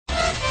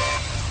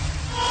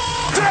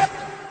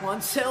1,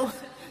 2.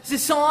 Is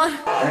this on? And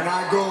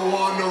I go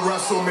on to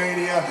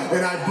WrestleMania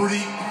and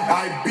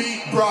I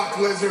beat Brock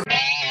Lesnar.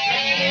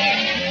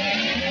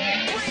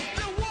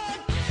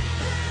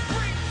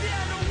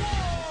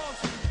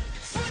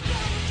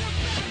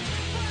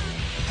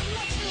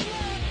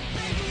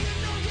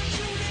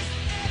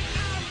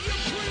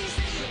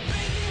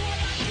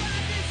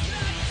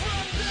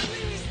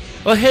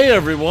 Well, hey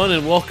everyone,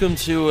 and welcome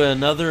to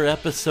another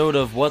episode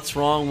of What's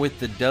Wrong with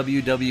the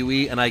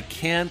WWE, and I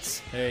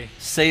can't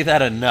say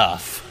that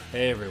enough.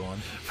 Hey everyone.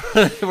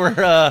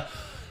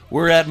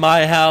 We're at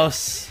my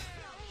house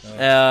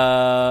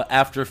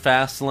after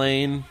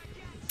Fastlane,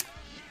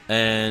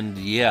 and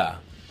yeah.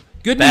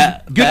 Good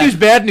news,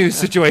 bad news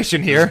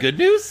situation here. Good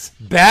news?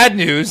 Bad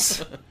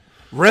news.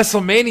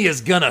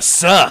 WrestleMania's gonna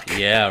suck.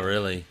 Yeah,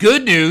 really.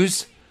 Good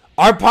news.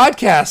 Our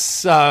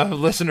podcast's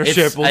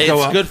listenership will go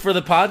up. It's good for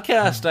the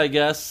podcast, I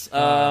guess.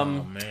 Oh,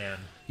 man.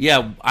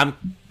 Yeah, I'm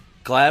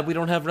glad we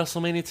don't have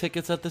WrestleMania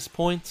tickets at this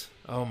point.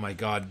 Oh, my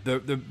God.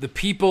 The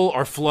people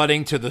are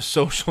flooding to the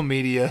social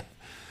media.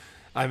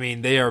 I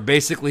mean, they are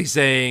basically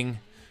saying,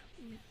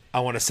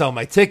 I want to sell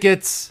my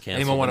tickets. Cancel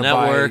Anyone want the to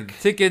buy network.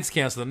 tickets?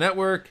 Cancel the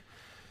network.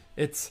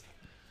 It's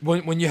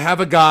when you have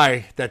a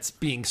guy that's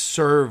being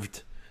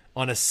served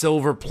on a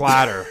silver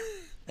platter.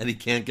 And he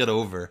can't get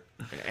over.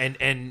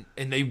 And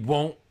they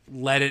won't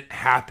let it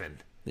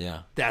happen.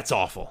 Yeah. That's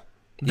awful.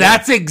 Yeah.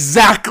 That's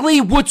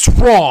exactly what's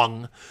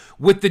wrong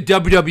with the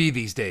WWE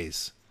these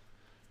days.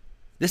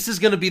 This is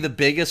going to be the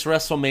biggest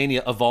WrestleMania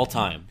of all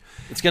time.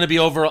 It's going to be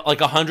over like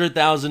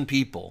 100,000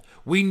 people.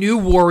 We knew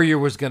Warrior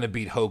was going to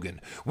beat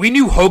Hogan. We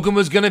knew Hogan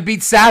was going to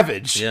beat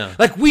Savage. Yeah.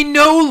 Like, we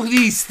know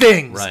these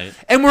things. Right.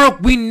 And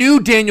we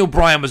knew Daniel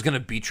Bryan was going to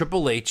beat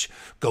Triple H,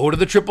 go to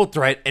the Triple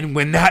Threat, and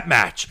win that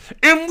match.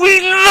 And we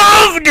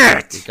loved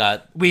it! It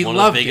got one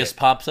of the biggest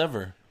pops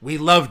ever. We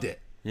loved it.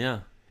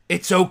 Yeah.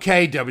 It's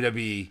okay,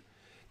 WWE.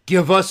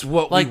 Give us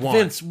what we want. Like,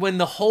 Vince, when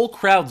the whole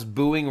crowd's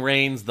booing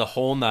Reigns the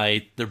whole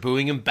night, they're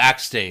booing him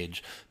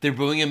backstage, they're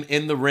booing him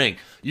in the ring,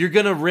 you're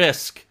going to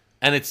risk...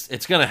 And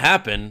it's going to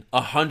happen.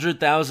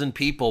 100,000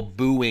 people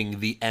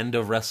booing the end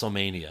of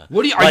WrestleMania.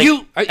 What are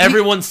you?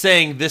 Everyone's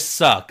saying this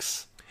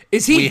sucks.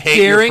 Is he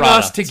daring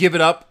us to give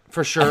it up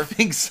for sure? I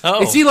think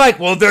so. Is he like,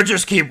 well, they'll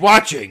just keep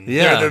watching?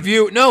 Yeah. The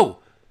view. No,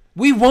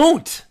 we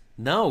won't.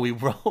 No, we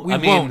won't. We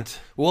won't.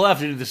 We'll have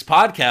to do this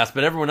podcast,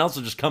 but everyone else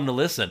will just come to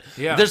listen.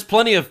 Yeah. There's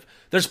plenty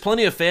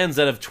of fans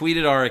that have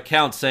tweeted our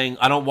account saying,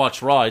 I don't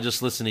watch Raw, I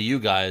just listen to you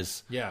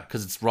guys. Yeah.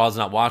 Because Raw's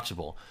not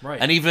watchable.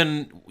 Right. And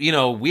even,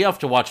 we have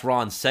to watch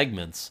Raw in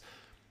segments.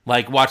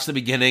 Like, watch the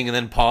beginning and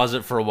then pause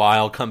it for a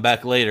while, come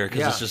back later,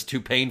 because it's just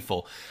too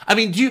painful. I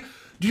mean, do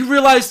you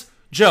realize,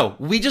 Joe,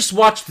 we just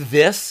watched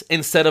this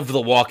instead of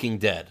The Walking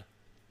Dead.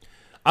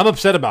 I'm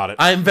upset about it.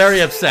 I'm very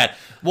upset.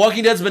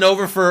 Walking Dead's been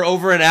over for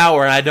over an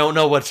hour, and I don't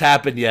know what's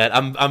happened yet.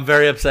 I'm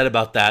very upset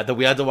about that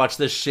we had to watch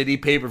this shitty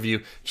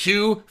pay-per-view.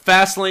 2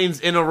 Fastlanes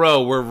in a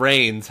row where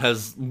Reigns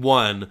has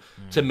won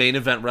to main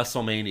event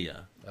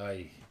WrestleMania.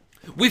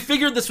 We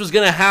figured this was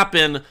going to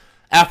happen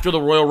after the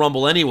Royal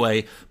Rumble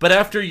anyway, but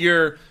after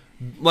you're,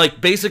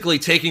 like, basically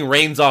taking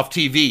Reigns off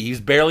TV,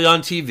 he's barely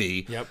on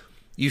TV. Yep.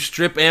 You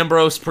strip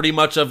Ambrose pretty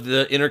much of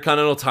the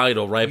Intercontinental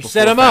title before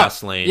set him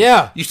Fastlane. Up.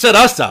 Yeah. You set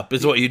us up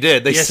is what you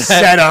did. They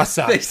set us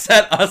up. They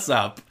set us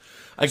up.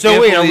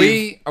 So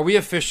wait, are we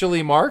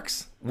officially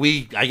marks?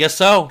 I guess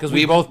so. Because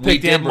we both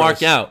picked Ambrose.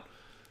 Mark out.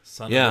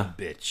 Son of a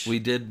bitch. We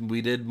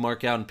did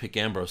mark out and pick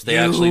Ambrose. They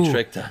actually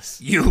tricked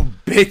us. You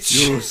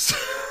bitch.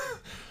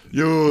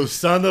 You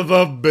son of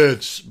a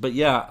bitch. But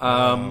yeah,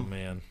 oh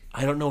man.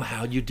 I don't know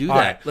how you do All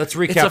that. Right, let's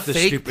recap it's a this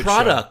fake stupid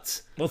product.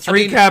 Show. Let's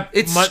recap.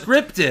 It's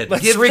scripted.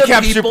 Let's Give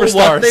recap the people Superstars.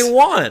 what they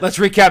want. Let's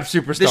recap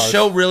Superstars. This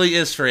show really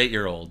is for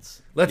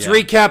 8-year-olds. Let's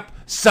recap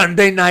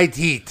Sunday Night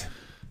Heat.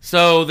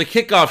 So the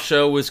kickoff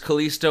show was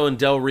Kalisto and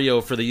Del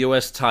Rio for the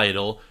U.S.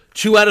 title.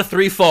 2 out of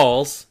 3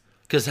 falls.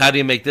 Because how do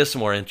you make this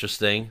more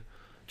interesting?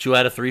 2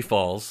 out of 3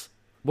 falls.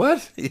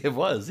 What? It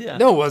was, yeah.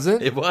 No, it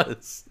wasn't. It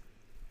was.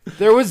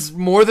 There was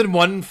more than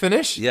one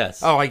finish?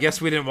 Yes. Oh, I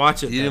guess we didn't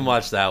watch it. You didn't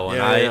watch that one.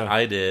 Yeah.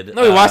 I did.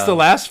 No, we watched the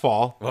last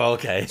fall. Well,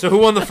 okay. So who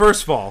won the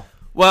first fall?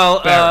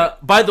 Well,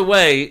 by the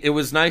way, it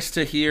was nice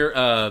to hear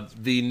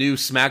the new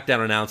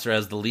SmackDown announcer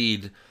as the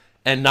lead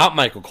and not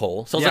Michael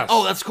Cole. So I was like,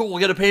 oh, that's cool. We'll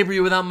get a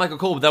pay-per-view without Michael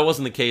Cole. But that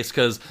wasn't the case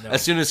because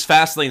as soon as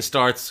Fastlane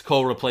starts,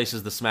 Cole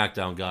replaces the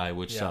SmackDown guy,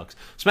 which sucks.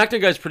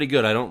 SmackDown guy's pretty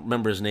good. I don't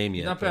remember his name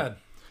yet. Not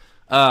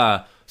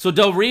bad. So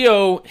Del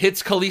Rio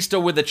hits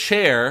Kalisto with a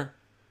chair.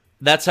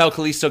 That's how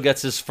Kalisto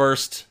gets his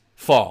first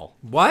fall.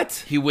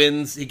 What? He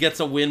wins. He gets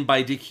a win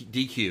by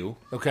DQ.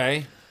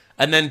 Okay.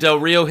 And then Del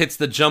Rio hits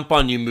the jump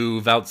on you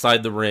move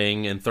outside the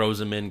ring and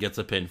throws him in, gets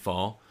a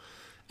pinfall.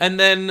 And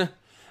then...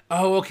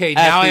 Oh, okay.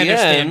 Now I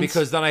understand end,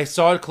 because then I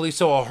saw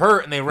Kalisto all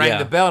hurt and they rang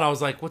the bell and I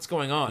was like, what's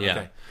going on? Yeah.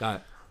 Okay. Got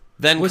it.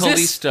 Then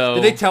Kalisto...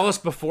 Did they tell us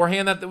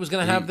beforehand that it was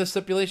going to have this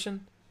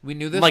stipulation? We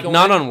knew this? Like,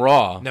 not on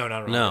Raw. No,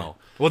 not on Raw. No.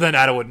 Well, then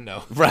I wouldn't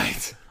know.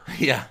 Right.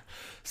 Yeah.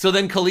 So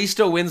then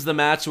Kalisto wins the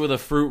match with a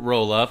fruit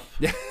roll-up.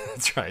 Yeah,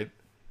 that's right.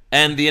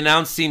 And the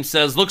announce team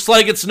says, looks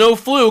like it's no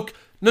fluke.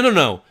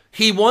 No.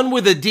 He won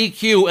with a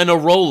DQ and a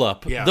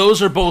roll-up. Yeah.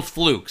 Those are both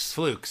flukes.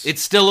 Flukes.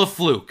 It's still a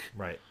fluke.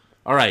 Right.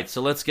 All right,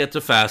 so let's get to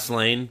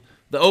Fastlane.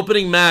 The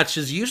opening match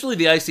is usually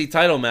the IC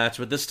title match,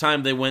 but this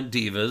time they went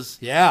divas.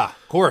 Yeah,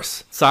 of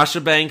course.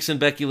 Sasha Banks and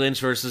Becky Lynch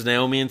versus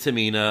Naomi and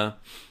Tamina.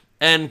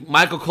 And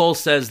Michael Cole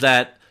says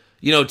that,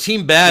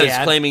 Team Bad is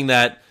claiming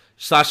that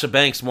Sasha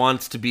Banks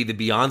wants to be the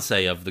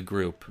Beyonce of the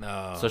group.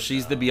 No, so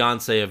she's the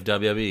Beyonce of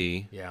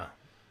WWE. Yeah.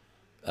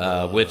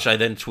 Which I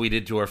then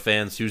tweeted to our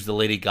fans, who's the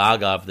Lady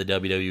Gaga of the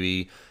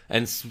WWE.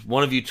 And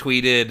one of you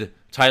tweeted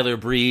Tyler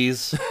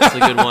Breeze. That's a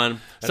good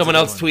one. Someone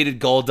else tweeted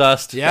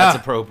Goldust. Yeah. That's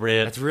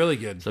appropriate. That's really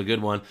good. So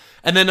good one.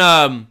 And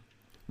then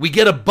we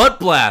get a butt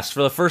blast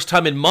for the first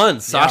time in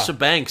months. Sasha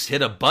Banks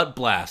hit a butt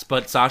blast,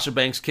 but Sasha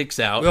Banks kicks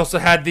out. We also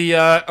had the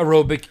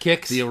aerobic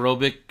kicks. The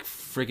aerobic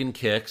friggin'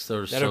 kicks.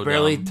 Those that so are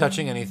barely dumb.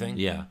 touching anything.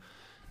 Yeah.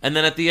 And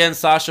then at the end,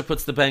 Sasha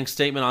puts the Banks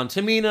statement on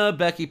Tamina.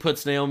 Becky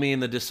puts Naomi in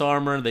the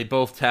disarmor. They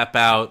both tap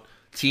out.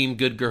 Team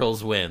Good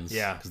Girls wins.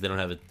 Yeah. Because they don't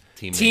have a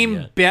team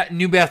name yet.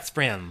 New best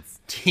friends.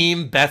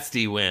 Team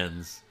Bestie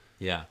wins.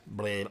 Yeah.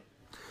 Blah.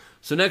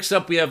 So next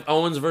up, we have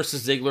Owens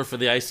versus Ziggler for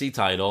the IC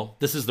title.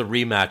 This is the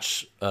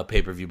rematch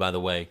pay-per-view, by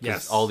the way. 'Cause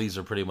Yes. all these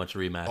are pretty much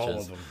rematches. All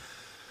of them.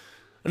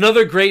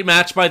 Another great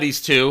match by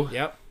these two.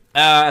 Yep.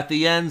 At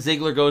the end,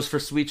 Ziggler goes for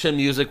Sweet Chin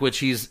Music, which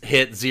he's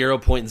hit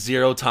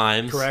 0.0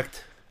 times.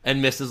 Correct. And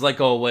misses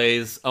like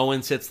always.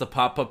 Owens hits the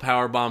pop-up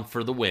powerbomb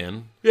for the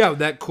win. Yeah,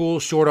 that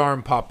cool short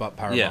arm pop-up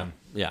powerbomb.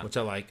 Yeah. Which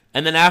I like.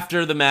 And then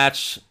after the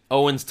match,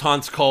 Owens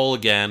taunts Cole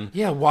again.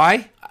 Yeah,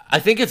 why? I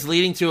think it's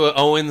leading to an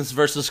Owens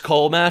versus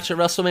Cole match at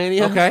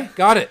WrestleMania. Okay,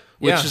 got it.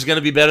 Which is going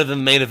to be better than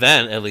the main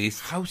event, at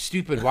least. How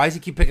stupid. Why does he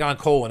keep picking on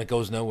Cole when it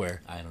goes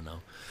nowhere? I don't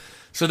know.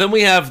 So then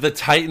we have the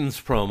Titans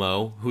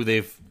promo, who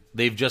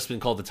they've just been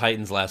called the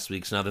Titans last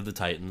week, so now they're the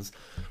Titans,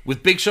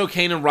 with Big Show,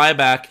 Kane, and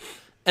Ryback,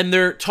 and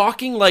they're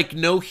talking like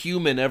no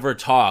human ever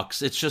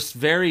talks. It's just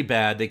very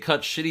bad. They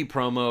cut shitty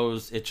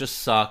promos. It just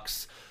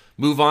sucks.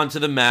 Move on to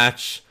the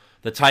match.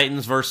 The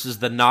Titans versus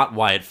the not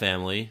Wyatt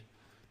family.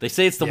 They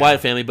say it's the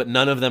Wyatt family, but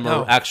none of them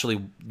are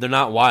actually... They're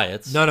not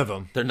Wyatts. None of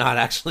them. They're not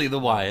actually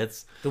the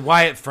Wyatts. The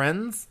Wyatt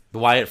friends? The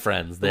Wyatt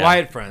friends. The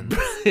Wyatt friends.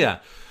 Yeah.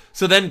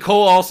 So then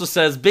Cole also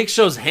says Big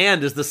Show's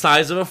hand is the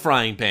size of a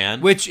frying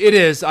pan. Which it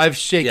is. I've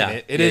shaken Yeah,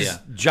 it. It is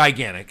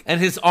gigantic. And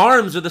his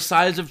arms are the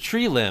size of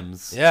tree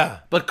limbs. Yeah.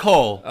 But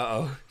Cole,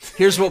 Uh-oh.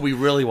 here's what we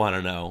really want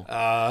to know.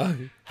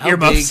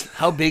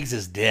 How big's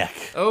his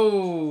dick?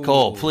 Oh.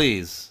 Cole,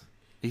 please.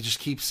 He just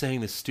keeps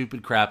saying this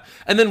stupid crap.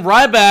 And then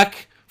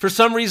Ryback, for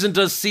some reason,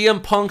 does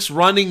CM Punk's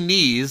running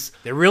knees.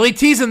 They're really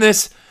teasing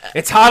this.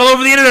 It's hot all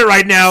over the internet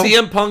right now.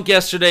 CM Punk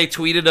yesterday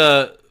tweeted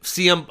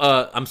Cena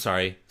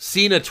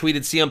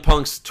tweeted CM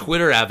Punk's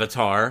Twitter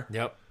avatar.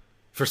 Yep.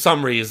 For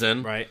some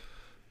reason. Right.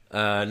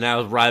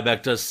 Now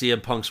Ryback does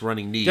CM Punk's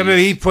running knees.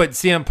 WWE put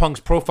CM Punk's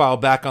profile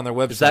back on their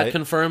website. Is that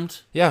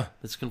confirmed? Yeah.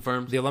 It's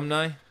confirmed? The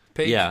alumni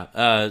page? Yeah.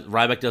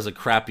 Ryback does a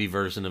crappy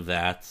version of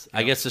that. Yep.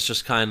 I guess it's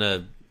just kind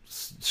of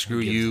screw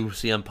you,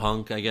 CM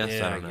Punk, I guess.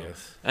 Yeah, I don't know.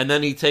 guess. And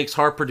then he takes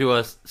Harper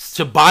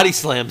to Body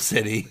Slam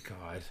City.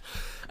 God.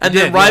 And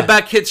then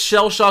Ryback hits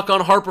Shell Shock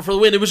on Harper for the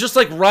win. It was just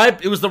like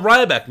it was the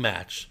Ryback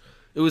match.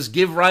 It was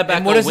give Ryback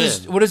and what a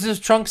does win. what does his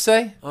trunk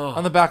say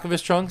on the back of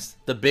his trunks?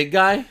 The big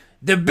guy?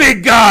 The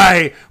big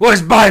guy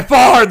was by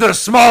far the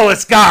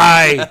smallest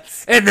guy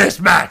in this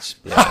match.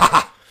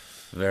 Yeah.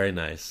 Very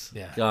nice.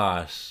 Yeah.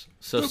 Gosh.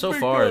 So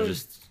far,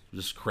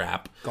 just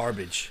crap.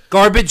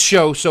 Garbage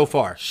show so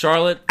far.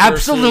 Charlotte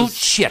Absolute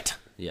shit.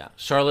 Yeah.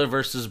 Charlotte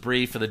versus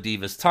Brie for the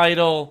Divas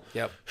title.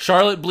 Yep.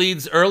 Charlotte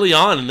bleeds early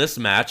on in this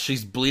match.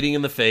 She's bleeding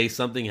in the face.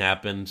 Something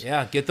happened.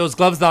 Yeah, get those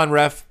gloves on,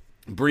 ref.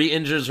 Brie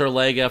injures her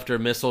leg after a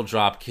missile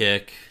drop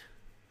kick.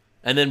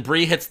 And then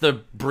Brie hits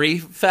the Brie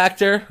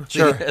factor.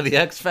 Sure. The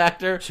X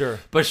factor. Sure.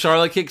 But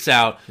Charlotte kicks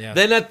out. Yeah.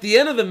 Then at the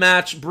end of the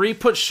match, Brie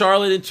puts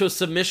Charlotte into a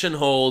submission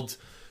hold.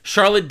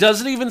 Charlotte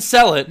doesn't even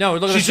sell it. No,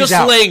 look at her, she's just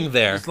out. laying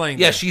there. She's laying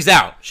yeah, there. she's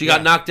out. She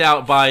got knocked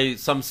out by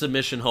some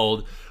submission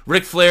hold.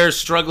 Ric Flair's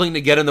struggling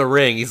to get in the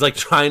ring. He's like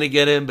trying to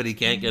get in, but he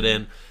can't get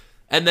in.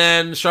 And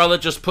then Charlotte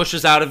just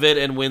pushes out of it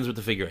and wins with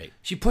the figure eight.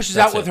 She pushes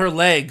out with her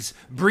legs.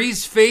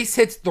 Brie's face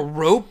hits the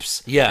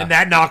ropes. Yeah. And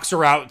that knocks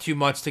her out too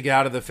much to get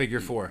out of the figure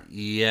four.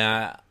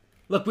 Yeah.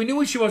 Look, we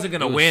knew she wasn't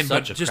going to win,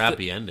 Such but a just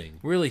crappy ending.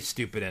 Really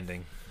stupid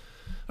ending.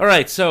 All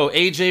right, so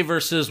AJ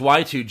versus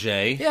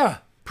Y2J. Yeah.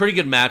 Pretty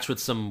good match with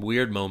some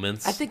weird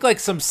moments. I think like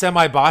some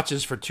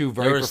semi-botches for two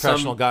very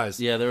professional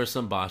guys. Yeah, there were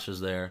some botches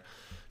there.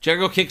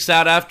 Jericho kicks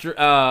out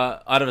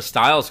out of a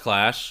Styles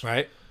clash.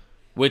 Right.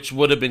 Which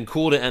would have been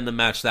cool to end the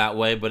match that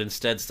way, but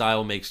instead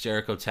Styles makes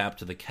Jericho tap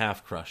to the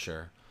calf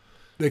crusher.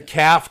 The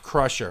calf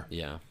crusher.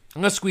 Yeah.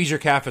 I'm going to squeeze your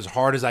calf as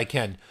hard as I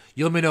can.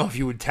 You let me know if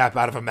you would tap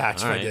out of a match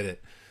if I did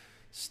it.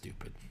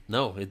 Stupid.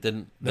 No, it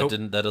didn't. Nope.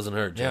 That doesn't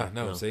hurt. Joe. Yeah,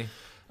 no, see?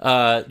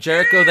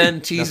 Jericho then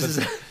teases...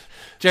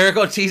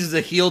 Jericho teases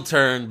a heel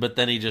turn, but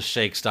then he just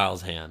shakes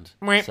Styles' hand.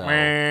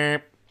 So,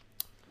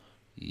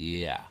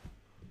 yeah.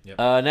 Yep.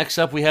 Next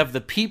up, we have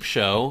the Peep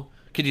Show.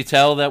 Could you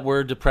tell that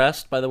we're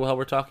depressed by the way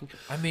we're talking?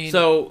 I mean...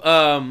 So,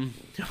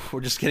 we're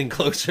just getting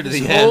closer to the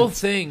end. This whole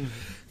thing...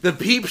 The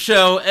Peep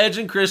Show, Edge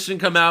and Christian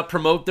come out,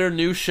 promote their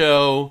new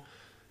show,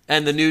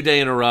 and the New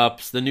Day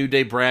interrupts. The New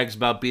Day brags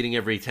about beating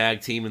every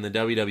tag team in the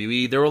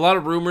WWE. There were a lot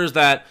of rumors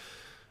that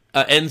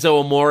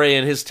Enzo Amore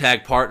and his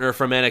tag partner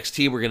from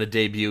NXT were going to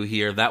debut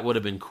here. That would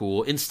have been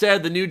cool.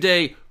 Instead, the New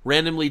Day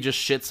randomly just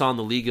shits on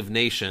the League of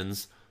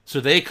Nations, so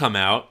they come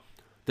out.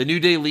 The New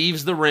Day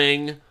leaves the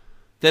ring.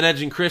 Then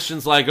Edge and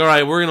Christian's like, all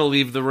right, we're going to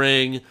leave the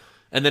ring.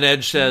 And then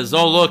Edge says,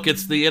 oh, look,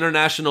 it's the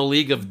International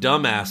League of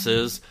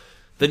Dumbasses.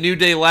 The New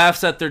Day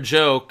laughs at their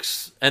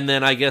jokes, and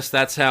then I guess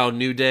that's how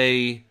New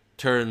Day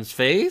turns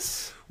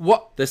face?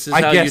 What? This is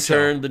how you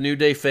turn the New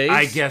Day face?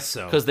 I guess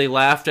so. Because they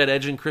laughed at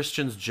Edge and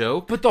Christian's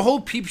joke? But the whole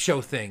Peep Show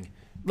thing,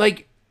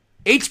 like,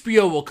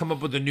 HBO will come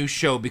up with a new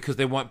show because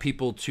they want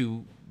people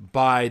to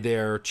buy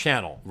their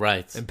channel.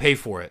 Right. And pay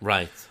for it.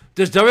 Right.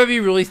 Does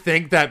WWE really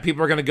think that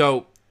people are going to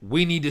go,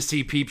 we need to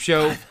see Peep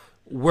Show?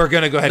 We're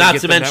going to go ahead Not and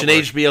get to the mention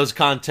network. HBO's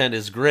content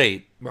is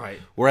great. Right.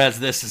 Whereas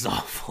this is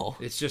awful.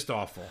 It's just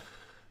awful.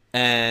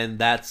 And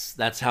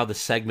that's how the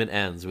segment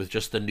ends, with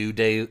just the New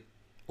Day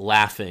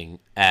laughing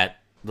at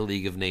the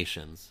League of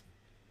Nations.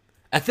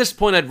 At this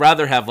point, I'd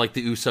rather have like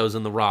the Usos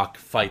and The Rock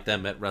fight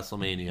them at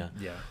WrestleMania.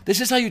 Yeah.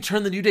 This is how you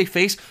turn the New Day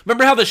face.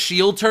 Remember how the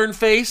Shield turned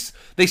face?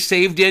 They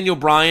saved Daniel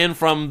Bryan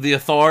from the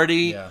Authority.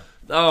 Yeah.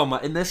 Oh my!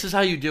 And this is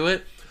how you do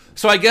it.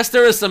 So I guess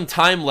there is some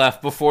time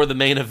left before the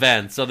main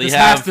event. So This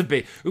has to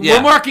be. Yeah.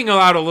 We're marking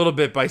out a little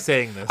bit by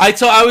saying this.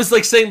 I was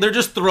like saying they're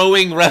just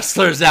throwing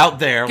wrestlers out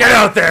there. Get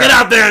out there. Get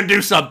out there and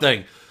do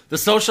something. The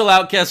Social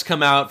Outcasts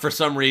come out for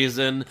some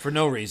reason. For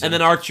no reason. And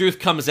then R-Truth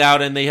comes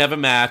out and they have a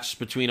match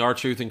between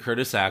R-Truth and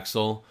Curtis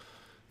Axel.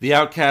 The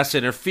Outcasts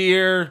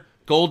interfere.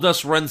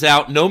 Goldust runs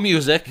out. No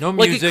music. No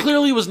Like music. it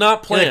clearly was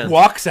not He, like, planned.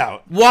 walks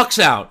out. Walks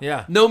out.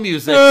 Yeah. No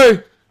music.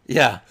 Hey.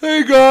 Yeah.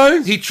 Hey,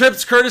 guys. He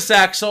trips Curtis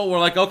Axel. We're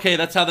like, okay,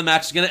 that's how the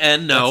match is going to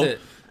end. No. That's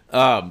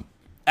it.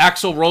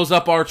 Axel rolls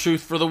up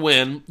R-Truth for the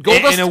win.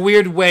 Goldust In a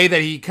weird way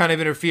that he kind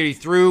of interfered. He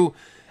threw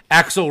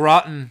Axel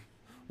Rotten.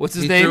 What's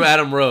his name? threw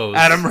Adam Rose.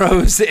 Adam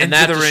Rose into and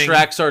that the ring.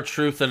 distracts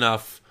R-Truth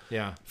enough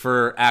Yeah.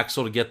 for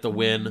Axel to get the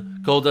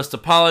win. Goldust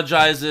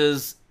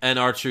apologizes, and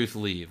R-Truth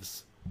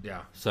leaves.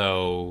 Yeah.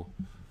 So,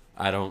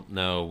 I don't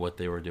know what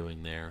they were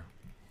doing there.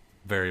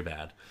 Very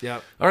bad.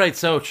 Yeah. All right,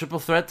 so triple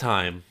threat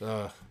time.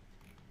 Ugh.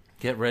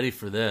 Get ready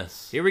for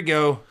this. Here we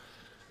go.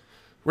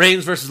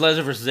 Reigns versus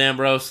Lesnar versus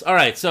Ambrose. All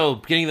right, so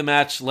beginning of the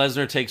match,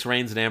 Lesnar takes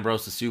Reigns and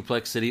Ambrose to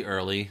Suplex City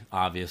early.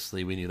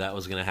 Obviously, we knew that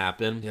was going to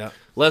happen. Yep.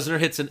 Lesnar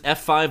hits an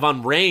F5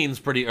 on Reigns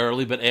pretty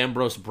early, but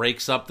Ambrose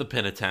breaks up the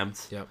pin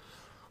attempt. Yep.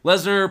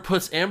 Lesnar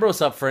puts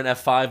Ambrose up for an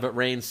F5, but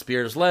Reigns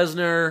spears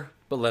Lesnar,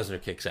 but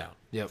Lesnar kicks out.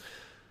 Yep.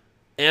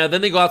 And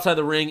then they go outside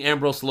the ring.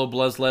 Ambrose low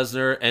blows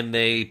Lesnar, and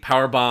they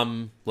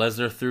powerbomb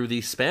Lesnar through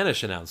the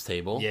Spanish announce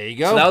table. There you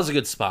go. So that was a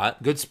good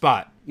spot. Good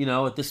spot. You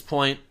know, at this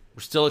point,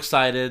 we're still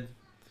excited.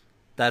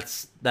 That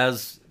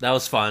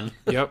was fun.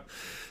 Yep.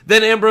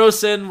 Then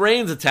Ambrose and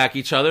Reigns attack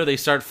each other. They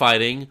start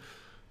fighting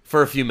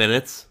for a few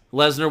minutes.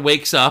 Lesnar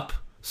wakes up,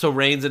 so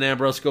Reigns and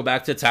Ambrose go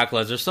back to attack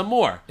Lesnar some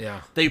more.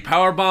 Yeah. They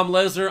powerbomb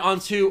Lesnar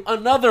onto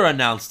another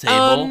announce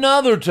table.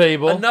 Another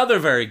table. Another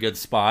very good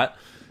spot.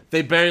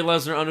 They bury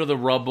Lesnar under the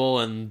rubble,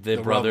 and the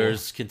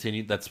brothers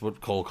continue. That's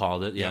what Cole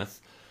called it, yes.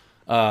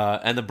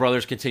 And the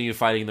brothers continue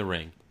fighting in the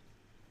ring.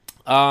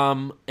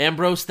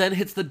 Ambrose then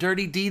hits the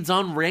dirty deeds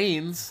on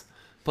Reigns,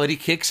 but he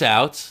kicks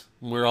out.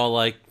 We're all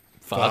like,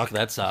 fuck.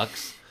 That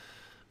sucks.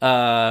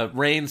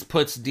 Reigns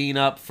puts Dean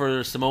up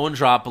for Samoan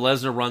drop, but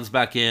Lesnar runs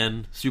back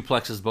in,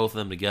 suplexes both of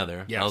them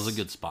together. Yes. That was a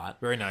good spot.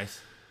 Very nice.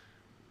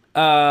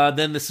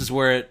 Then this is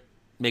where it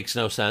makes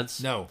no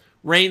sense. No.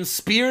 Reigns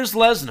spears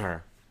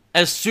Lesnar.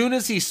 As soon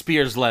as he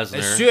spears Lesnar,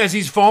 as soon as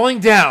he's falling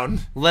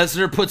down,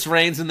 Lesnar puts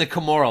Reigns in the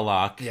Kimura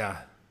lock. Yeah.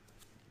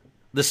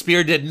 The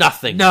spear did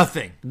nothing.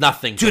 Nothing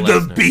to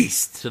the Lesnar.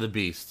 beast. To the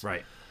beast.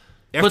 Right.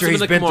 Puts After him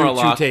he's in the been through Kimura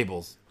lock. 2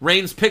 tables.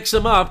 Reigns picks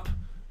him up,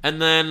 and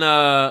then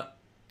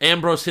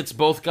Ambrose hits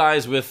both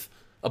guys with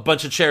a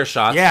bunch of chair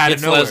shots. Yeah, out of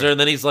hits nowhere. Lesnar, and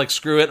then he's like,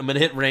 "Screw it, I'm gonna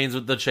hit Reigns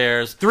with the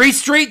chairs." 3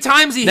 straight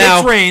times he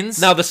hits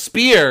Reigns. Now the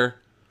spear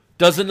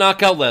doesn't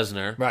knock out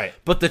Lesnar, right?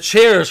 But the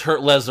chairs hurt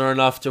Lesnar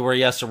enough to where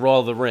he has to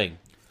roll the ring.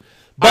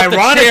 But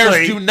ironically,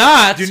 the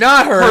chairs do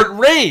not hurt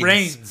Reigns.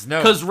 Reigns, no.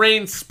 Because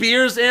Reigns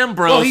spears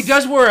Ambrose. Well, he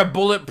does wear a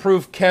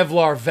bulletproof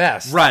Kevlar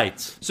vest. Right.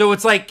 So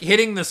it's like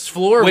hitting this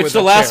floor Which with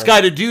the a last chair.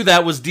 guy to do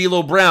that was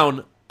D'Lo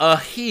Brown, a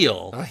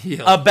heel.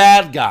 A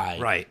bad guy.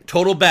 Right.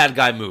 Total bad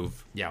guy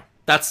move. Yeah.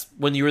 That's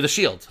when you were the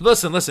Shield.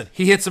 Listen.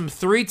 He hits him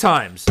 3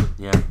 times.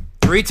 Yeah.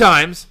 3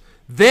 times.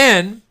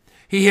 Then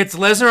he hits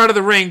Lesnar out of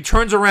the ring,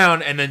 turns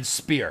around, and then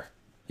spear.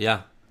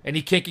 Yeah. And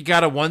he can't get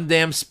out of one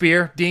damn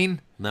spear,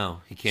 Dean?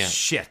 No, he can't.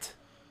 Shit.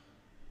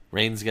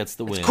 Reigns gets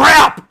the win.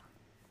 Crap!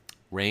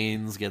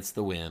 Reigns gets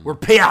the win. We're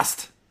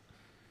pissed.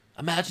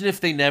 Imagine if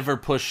they never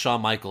pushed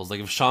Shawn Michaels. Like,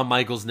 if Shawn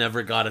Michaels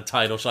never got a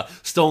title shot.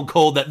 Stone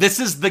Cold, this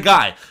is the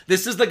guy.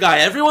 This is the guy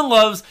everyone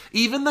loves.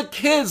 Even the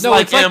kids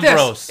like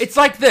Ambrose. It's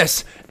like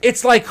this.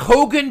 It's like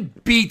Hogan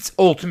beats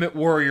Ultimate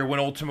Warrior when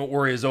Ultimate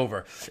Warrior is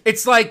over.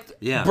 It's like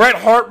Bret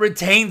Hart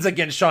retains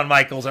against Shawn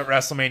Michaels at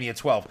WrestleMania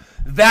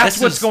 12. That's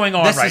what's going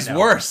on right now. This is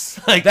worse.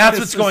 That's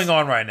what's going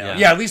on right now.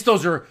 Yeah, at least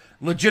those are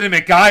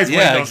legitimate guys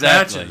winning those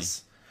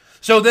matches.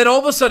 So then all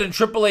of a sudden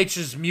Triple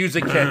H's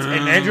music hits,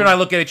 and Andrew and I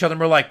look at each other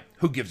and we're like,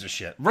 who gives a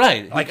shit?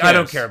 Right. Like, I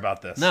don't care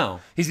about this. No.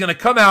 He's going to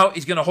come out,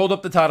 he's going to hold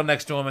up the title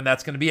next to him, and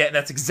that's going to be it. And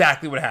that's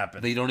exactly what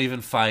happened. They don't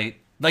even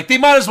fight. Like, they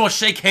might as well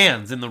shake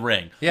hands in the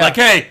ring. Yeah. Like,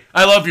 hey,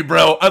 I love you,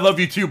 bro. I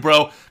love you too,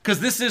 bro. Because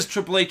this is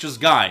Triple H's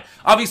guy.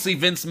 Obviously,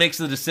 Vince makes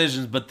the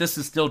decisions, but this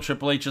is still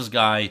Triple H's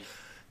guy.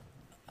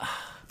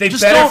 They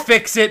better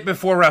fix it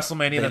before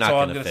WrestleMania. That's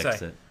all I'm going to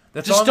say.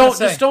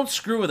 Just don't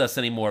screw with us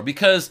anymore,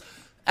 because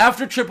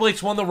after Triple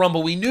H won the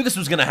Rumble, we knew this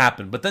was going to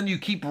happen. But then you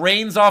keep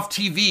Reigns off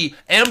TV.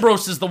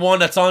 Ambrose is the one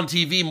that's on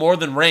TV more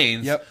than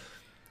Reigns. Yep.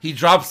 He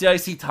drops the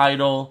IC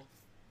title.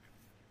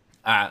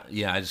 I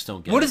just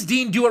don't get it. What does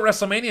Dean do at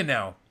WrestleMania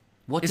now?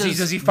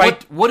 Does he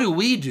fight? What do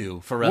we do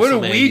for WrestleMania? What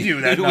do we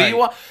do that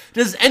night?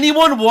 Does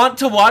anyone want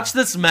to watch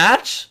this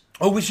match?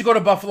 Oh, we should go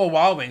to Buffalo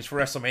Wild Wings for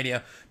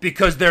WrestleMania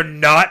because they're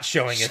not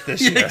showing it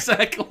this year.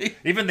 Exactly.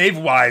 Even they've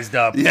wised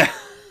up. Yeah.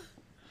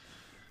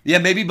 Yeah,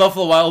 maybe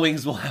Buffalo Wild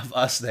Wings will have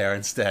us there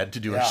instead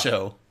to do a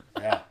show.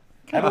 Yeah.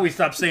 How about we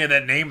stop saying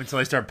that name until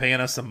they start paying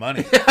us some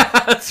money?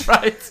 That's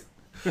right.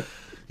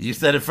 You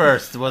said it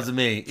first. It wasn't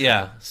me.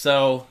 Yeah.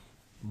 So,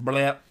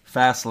 Blep.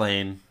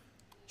 Fastlane.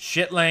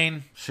 Shit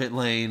lane. Shit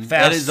lane.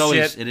 Fast That is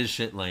always, shit. It is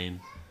shit lane.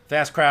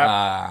 Fast crap.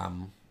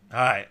 All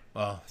right.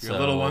 Well, your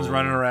little one's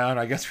running around.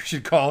 I guess we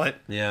should call it.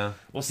 Yeah.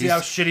 We'll see how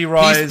shitty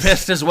Raw is. He's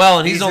pissed as well,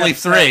 and he's only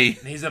upset.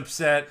 3. He's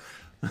upset.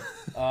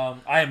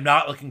 I am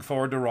not looking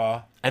forward to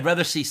Raw. I'd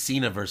rather see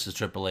Cena versus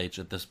Triple H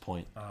at this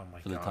point. Oh, my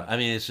God. I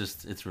mean,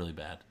 it's really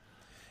bad.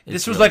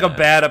 This was like a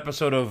bad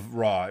episode of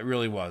Raw. It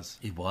really was.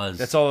 It was.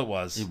 That's all it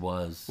was. It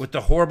was. With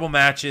the horrible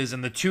matches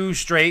and the 2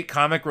 straight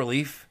comic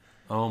relief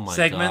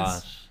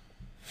segments. Gosh.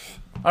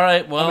 All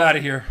right, well. I'm out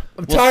of here.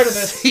 I'm tired of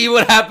this. See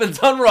what happens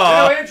on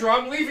Raw. No, Andrew,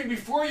 I'm leaving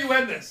before you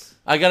end this.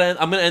 I'm going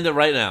to end it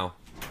right now.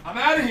 I'm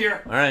out of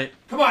here. All right.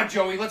 Come on,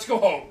 Joey. Let's go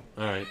home.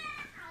 All right.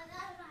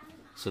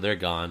 So they're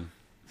gone.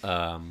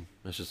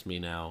 It's just me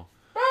now.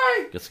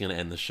 Bye. Just going to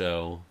end the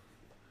show.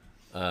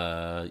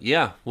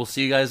 Yeah, we'll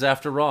see you guys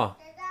after Raw.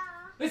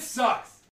 This sucks.